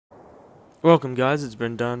Welcome guys, it's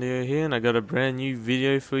Brendanio here and I got a brand new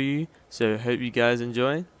video for you, so hope you guys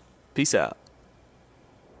enjoy. Peace out.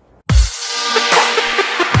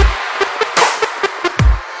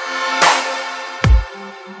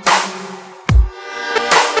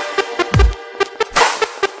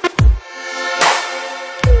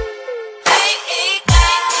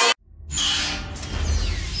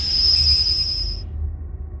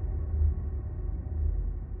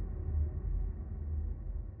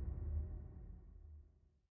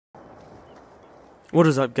 What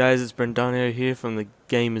is up guys, it's Brendanio here from the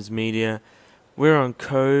Gamers Media. We're on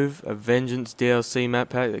Cove, a Vengeance DLC map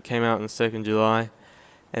pack that came out on the 2nd July.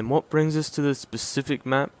 And what brings us to this specific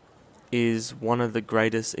map is one of the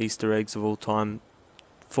greatest Easter eggs of all time,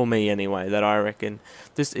 for me anyway, that I reckon.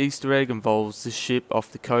 This Easter egg involves the ship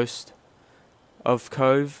off the coast of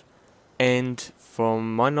Cove, and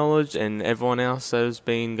from my knowledge and everyone else that has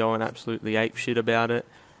been going absolutely apeshit about it,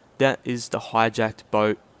 that is the hijacked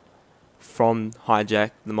boat from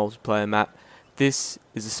Hijacked, the multiplayer map. This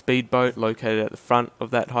is a speedboat located at the front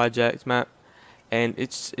of that hijacked map, and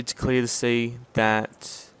it's clear to see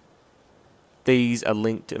that these are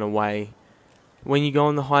linked in a way. When you go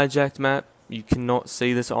on the hijacked map, you cannot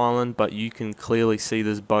see this island, but you can clearly see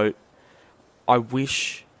this boat. I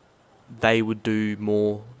wish they would do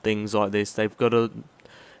more things like this. They've got to,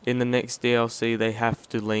 in the next DLC, they have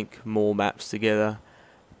to link more maps together.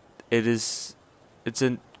 It's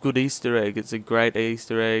a good Easter egg. It's a great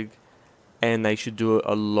Easter egg, and they should do it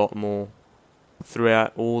a lot more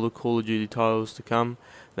throughout all the Call of Duty titles to come.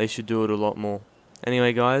 They should do it a lot more.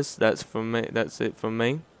 Anyway guys, that's it from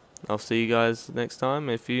me. I'll see you guys next time.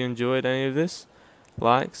 If you enjoyed any of this,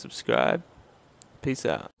 like, subscribe. Peace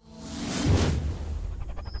out.